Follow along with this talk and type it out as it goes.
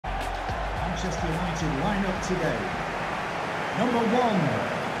Manchester United lineup today. Number 1,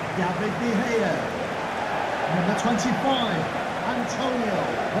 David De Gea. Number 25, Antonio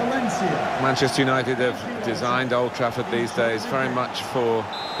Valencia. Manchester United have designed Old Trafford these days very much for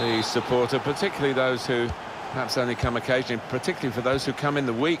the supporter, particularly those who perhaps only come occasionally, particularly for those who come in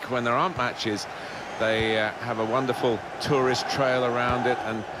the week when there aren't matches. They have a wonderful tourist trail around it,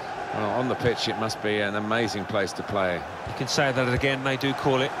 and well, on the pitch it must be an amazing place to play. You can say that again, they do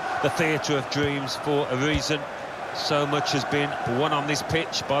call it the theatre of dreams for a reason. So much has been won on this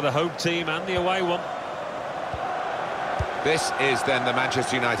pitch by the home team and the away one. This is then the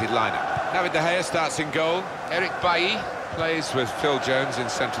Manchester United lineup. David De Gea starts in goal. Eric Bailly plays with Phil Jones in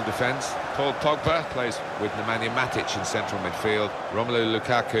central defence. Paul Pogba plays with Nemanja Matic in central midfield. Romelu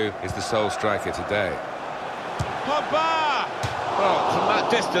Lukaku is the sole striker today. Pogba! Well, from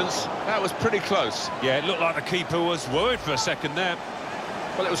that distance, that was pretty close. Yeah, it looked like the keeper was worried for a second there.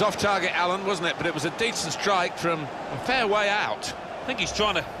 Well, it was off target, Alan, wasn't it? But it was a decent strike from a fair way out. I think he's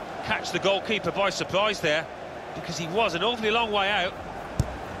trying to catch the goalkeeper by surprise there, because he was an awfully long way out.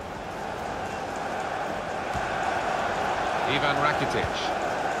 Ivan Rakitic.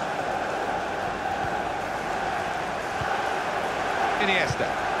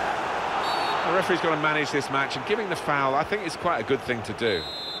 Iniesta. The referee's got to manage this match, and giving the foul, I think, is quite a good thing to do.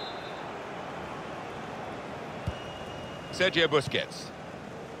 Sergio Busquets.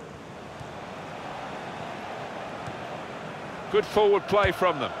 Good forward play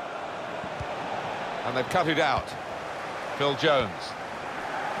from them. And they've cut it out. Phil Jones.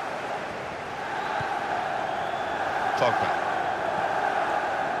 Pogba.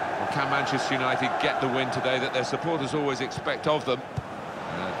 Well, can Manchester United get the win today that their supporters always expect of them?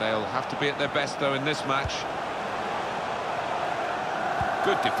 They'll have to be at their best, though, in this match.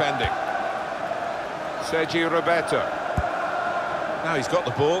 Good defending. Sergio Roberto. Now he's got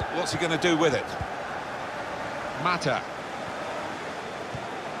the ball. What's he going to do with it? Mata.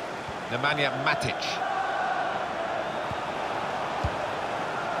 Nemanja Matic.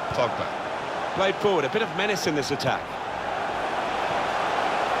 Pogba. Played forward, a bit of menace in this attack.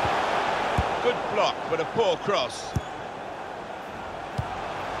 Good block, but a poor cross.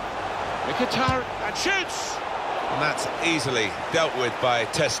 Mkhitaryan, and shoots! And that's easily dealt with by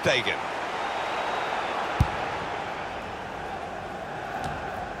Ter Stegen.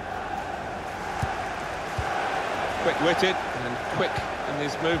 Quick-witted and quick in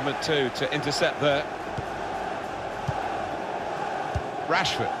his movement too to intercept there.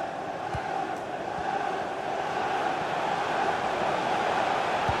 Rashford.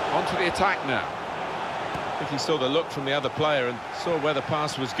 Onto the attack now. I think he saw the look from the other player and saw where the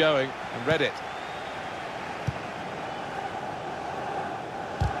pass was going and read it.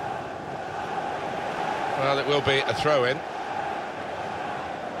 Well, it will be a throw-in.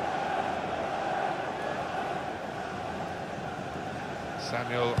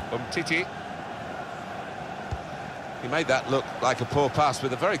 Samuel Umtiti. He made that look like a poor pass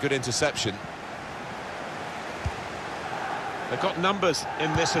with a very good interception. They've got numbers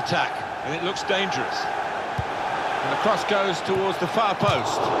in this attack, and it looks dangerous. And the cross goes towards the far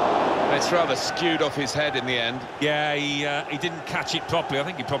post. It's rather skewed off his head in the end. Yeah, he didn't catch it properly. I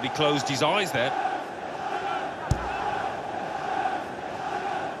think he probably closed his eyes there.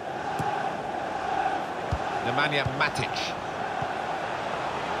 Nemanja Matic.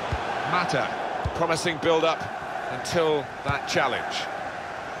 Mata, promising build-up until that challenge.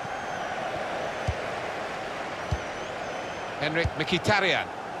 Henrik Mkhitaryan.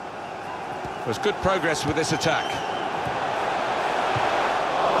 There's good progress with this attack.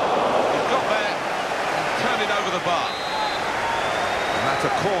 He's got there and turned it over the bar. And that's a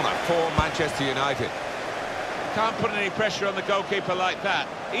corner for Manchester United. Can't put any pressure on the goalkeeper like that.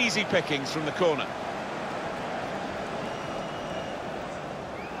 Easy pickings from the corner.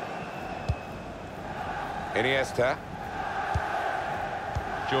 Iniesta.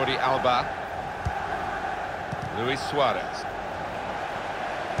 Jordi Alba. Luis Suarez.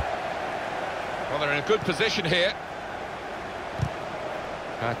 Well, they're in a good position here.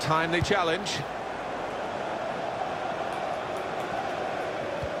 A timely challenge.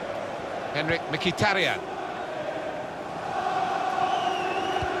 Henrik Mkhitaryan.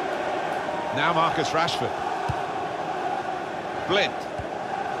 Now Marcus Rashford. Blind.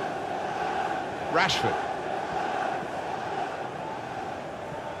 Rashford.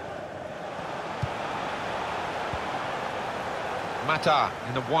 Mata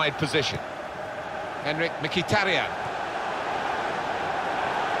in a wide position. Henrik Mkhitaryan.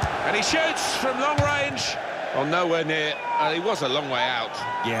 And he shoots from long range. Well, nowhere near. He was a long way out.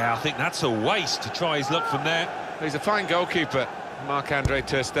 Yeah, I think that's a waste to try his luck from there. He's a fine goalkeeper, Marc-Andre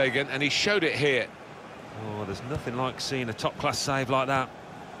ter Stegen, and he showed it here. Oh, there's nothing like seeing a top-class save like that.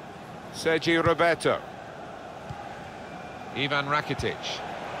 Sergi Roberto. Ivan Rakitic.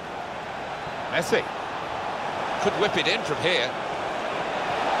 Messi. Could whip it in from here.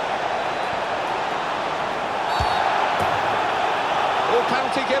 Oh,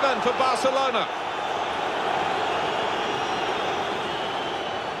 penalty given for Barcelona.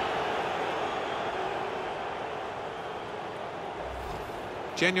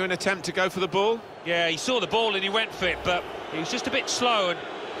 Genuine attempt to go for the ball. Yeah, he saw the ball and he went for it, but he was just a bit slow and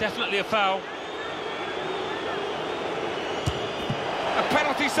definitely a foul. A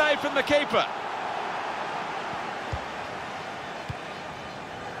penalty save from the keeper.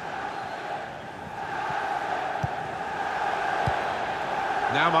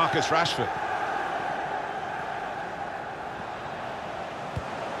 Now Marcus Rashford.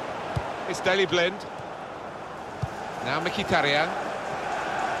 It's Daley Blind. Now Mkhitaryan.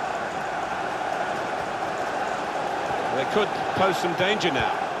 They could pose some danger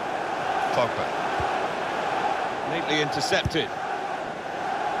now. Pogba. Neatly intercepted.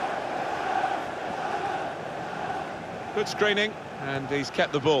 Good screening, and he's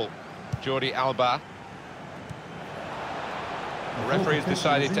kept the ball. Jordi Alba. The referee has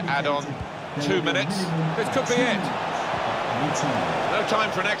decided to add on 2 minutes. This could be it. No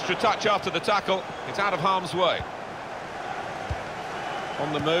time for an extra touch after the tackle. It's out of harm's way.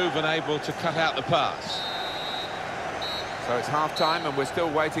 On the move and able to cut out the pass. So it's half-time and we're still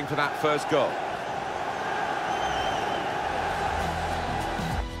waiting for that first goal.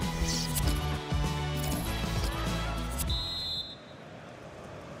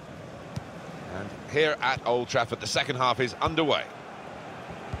 And here at Old Trafford, the second half is underway.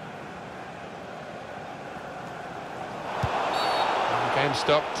 Game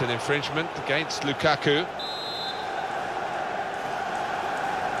stopped, an infringement against Lukaku.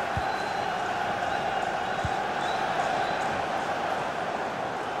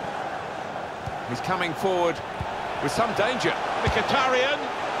 He's coming forward with some danger. Mkhitaryan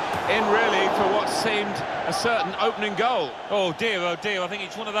in really for what seemed a certain opening goal. Oh dear, I think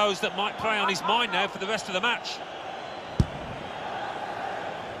it's one of those that might prey on his mind now for the rest of the match.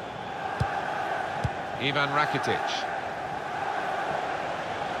 Ivan Rakitic.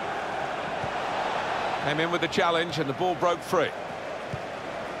 Came in with the challenge and the ball broke free.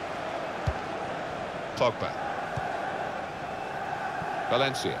 Pogba.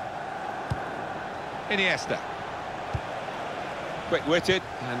 Valencia. Iniesta. Quick-witted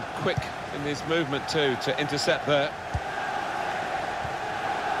and quick in his movement too to intercept there.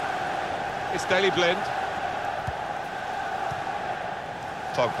 It's Daley Blind.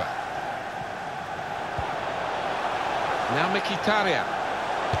 Pogba. Now Mkhitaryan.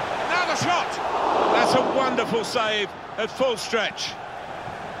 Now the shot! That's a wonderful save at full stretch.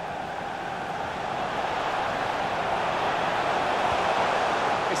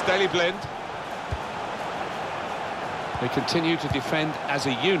 It's Daley Blind. They continue to defend as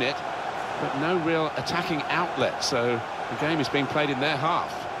a unit, but no real attacking outlet, so the game is being played in their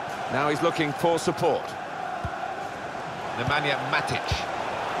half. Now he's looking for support. Nemanja Matic.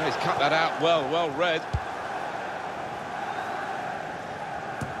 He's cut that out well read.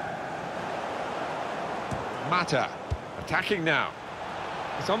 Mata, attacking now.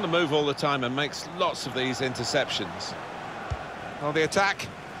 He's on the move all the time and makes lots of these interceptions. Well, the attack,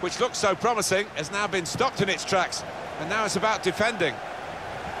 which looks so promising, has now been stopped in its tracks. And now it's about defending.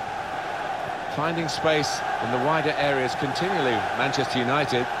 Finding space in the wider areas continually, Manchester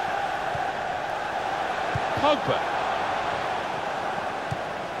United. Pogba.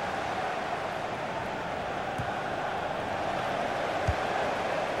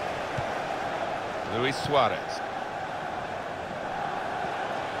 Luis Suarez.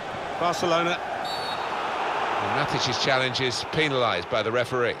 Barcelona. And Matic's challenge is penalised by the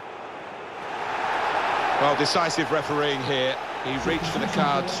referee. Well, decisive refereeing here. He reached for the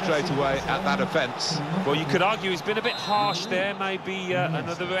card straight away at that offence. Well, you could argue he's been a bit harsh there. Maybe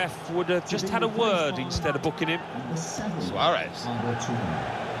another ref would have just had a word instead of booking him. Suarez.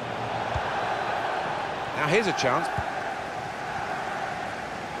 Now here's a chance.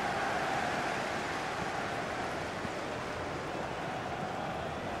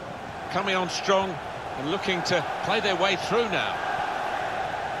 Coming on strong and looking to play their way through now.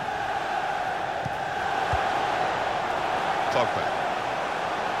 Pogba.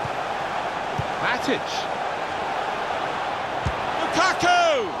 Matic.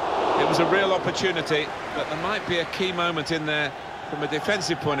 Lukaku! It was a real opportunity, but there might be a key moment in there from a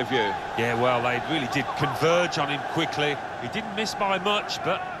defensive point of view. Yeah, well, they really did converge on him quickly. He didn't miss by much,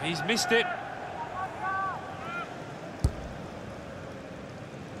 but he's missed it.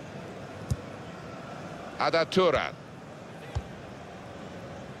 Ada Turan.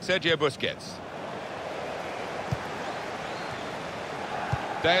 Sergio Busquets.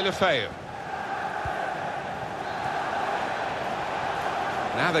 Deulofeu.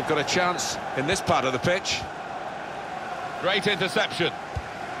 Now they've got a chance in this part of the pitch. Great interception.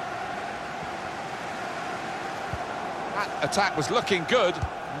 That attack was looking good.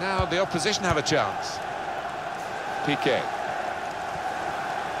 Now the opposition have a chance. Piqué.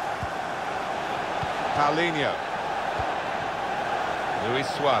 Paulinho. Luis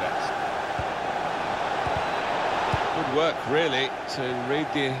Suarez. Good work, really, to read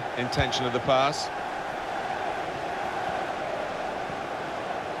the intention of the pass.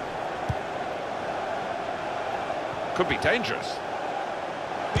 Could be dangerous.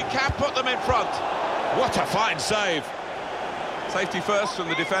 He can put them in front. What a fine save. Safety first from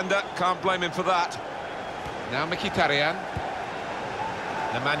the defender, can't blame him for that. Now Mkhitaryan.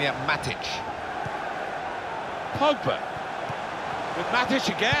 Nemanja Matic. Pogba. With Matic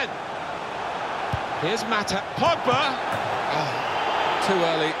again. Here's Mata. Pogba. Oh, too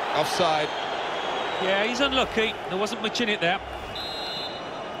early, offside. Yeah, he's unlucky. There wasn't much in it there.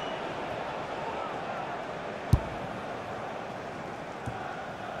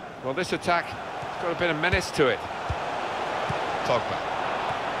 Well, this attack has got a bit of menace to it. Pogba.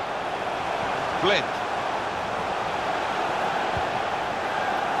 Blind.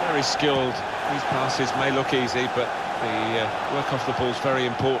 Very skilled. These passes may look easy, but the work off the ball is very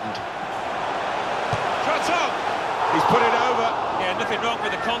important. Trotsong! He's put it over. Yeah, nothing wrong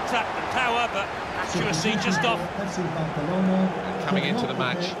with the contact and power, but accuracy just off. And coming into the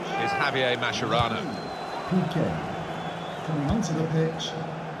match is Javier Mascherano. Piqué. Coming onto the pitch.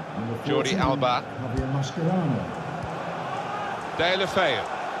 Jordi Alba. Javier Mascherano. Deulofeu.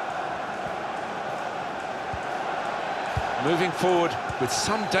 Moving forward with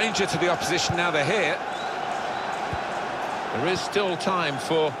some danger to the opposition now they're here. There is still time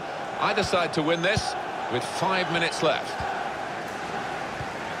for either side to win this with 5 minutes left.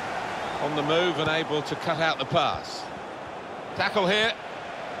 On the move and able to cut out the pass. Tackle here.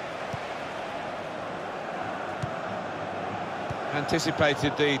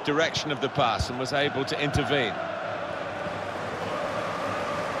 Anticipated the direction of the pass and was able to intervene.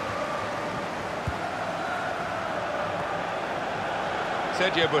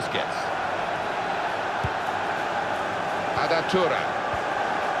 Sergio Busquets. Ada Turan.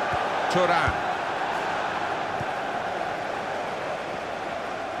 Turan.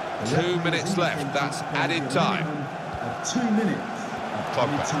 2 minutes left, that's added time. 2 minutes.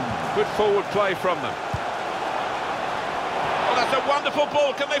 Pogba. Good forward play from them. Oh, that's a wonderful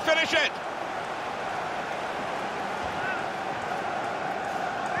ball, can they finish it?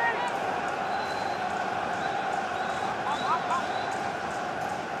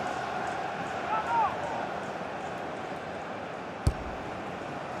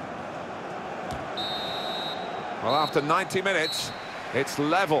 Well, after 90 minutes, it's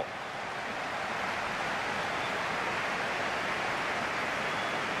level.